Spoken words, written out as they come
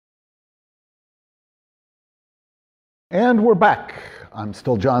And we're back. I'm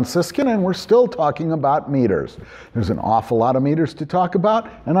still John Siskin, and we're still talking about meters. There's an awful lot of meters to talk about,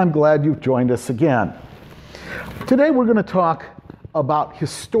 and I'm glad you've joined us again. Today we're going to talk about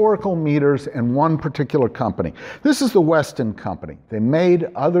historical meters and one particular company. This is the Weston Company. They made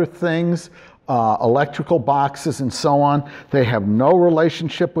other things, electrical boxes and so on. They have no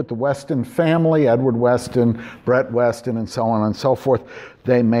relationship with the Weston family, Edward Weston, Brett Weston, and so on and so forth.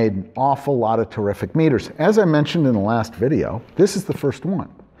 They made an awful lot of terrific meters. As I mentioned in the last video, this is the first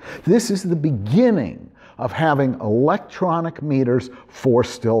one. This is the beginning of having electronic meters for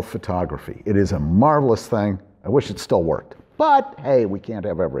still photography. It is a marvelous thing. I wish it still worked. But hey, we can't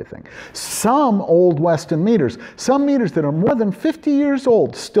have everything. Some old Weston meters, some meters that are more than 50 years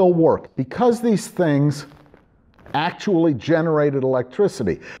old still work because these things actually generated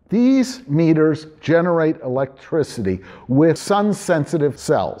electricity. These meters generate electricity with sun-sensitive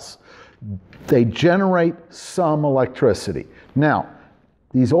cells. They generate some electricity. Now,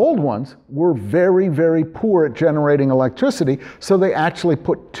 these old ones were very, very poor at generating electricity, so they actually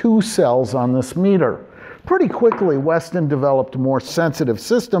put two cells on this meter. Pretty quickly, Weston developed more sensitive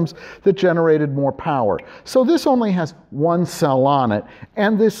systems that generated more power. So this only has one cell on it,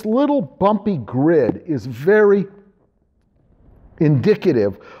 and this little bumpy grid is very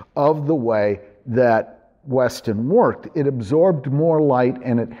indicative of the way that Weston worked. It absorbed more light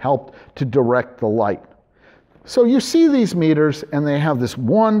and it helped to direct the light. So you see these meters and they have this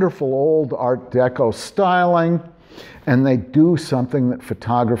wonderful old Art Deco styling, and they do something that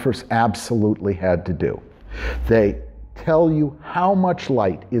photographers absolutely had to do. They tell you how much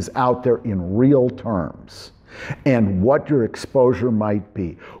light is out there in real terms and what your exposure might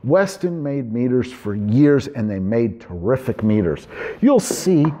be. Weston made meters for years, and they made terrific meters. You'll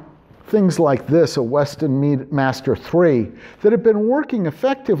see things like this, a Weston Master 3, that have been working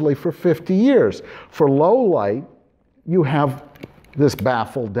effectively for 50 years. For low light, you have this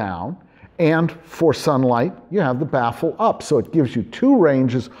baffle down, and for sunlight, you have the baffle up. So it gives you two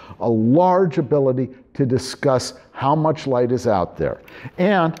ranges, a large ability to discuss how much light is out there.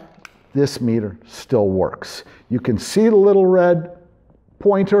 And this meter still works. You can see the little red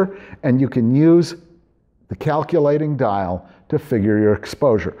pointer, and you can use the calculating dial to figure your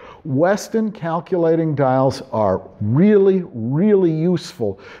exposure. Weston calculating dials are really, really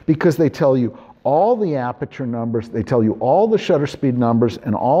useful because they tell you all the aperture numbers, they tell you all the shutter speed numbers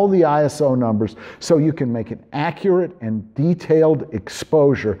and all the ISO numbers, so you can make an accurate and detailed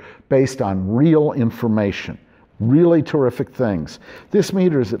exposure based on real information. Really terrific things. This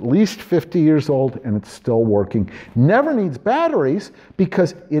meter is at least 50 years old and it's still working. Never needs batteries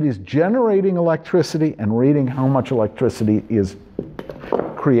because it is generating electricity and reading how much electricity is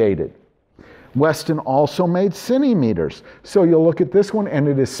created. Weston also made cine meters. So you'll look at this one and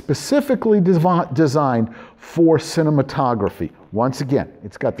it is specifically designed for cinematography. Once again,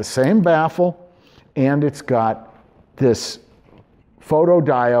 it's got the same baffle and it's got this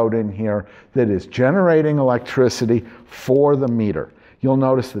photodiode in here that is generating electricity for the meter. You'll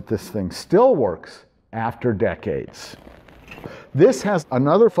notice that this thing still works after decades. This has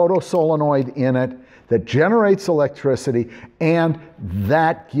another photosolenoid in it that generates electricity, and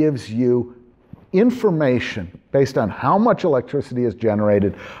that gives you information based on how much electricity is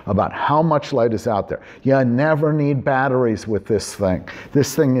generated about how much light is out there. You never need batteries with this thing.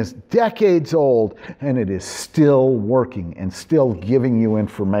 This thing is decades old and it is still working and still giving you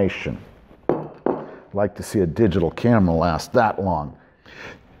information. I'd like to see a digital camera last that long.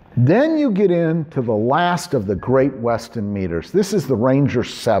 Then you get into the last of the great Weston meters. This is the Ranger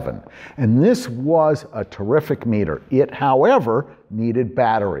 7, and this was a terrific meter. It, however, needed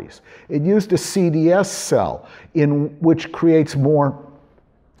batteries. It used a CDS cell, which creates more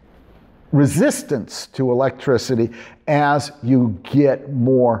resistance to electricity as you get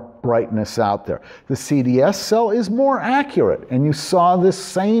more brightness out there. The CDS cell is more accurate, and you saw this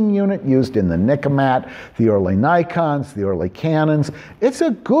same unit used in the Nikomat, the early Nikons, the early Canons. It's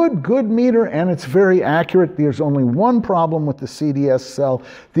a good meter, and it's very accurate. There's only one problem with the CDS cell.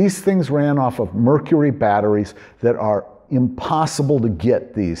 These things ran off of mercury batteries that are impossible to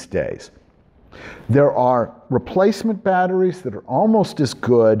get these days. There are replacement batteries that are almost as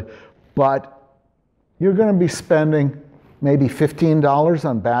good, but you're going to be spending maybe $15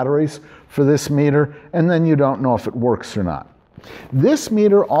 on batteries for this meter, and then you don't know if it works or not. This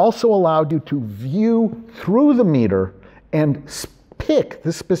meter also allowed you to view through the meter and pick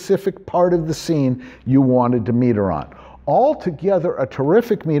the specific part of the scene you wanted to meter on. Altogether a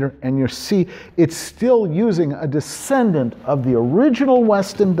terrific meter, and you see it's still using a descendant of the original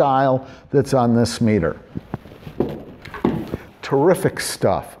Weston dial that's on this meter. Terrific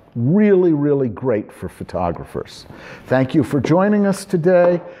stuff. Really, really great for photographers. Thank you for joining us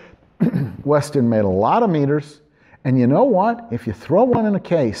today. Weston made a lot of meters, and you know what? If you throw one in a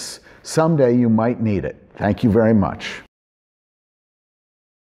case, someday you might need it. Thank you very much.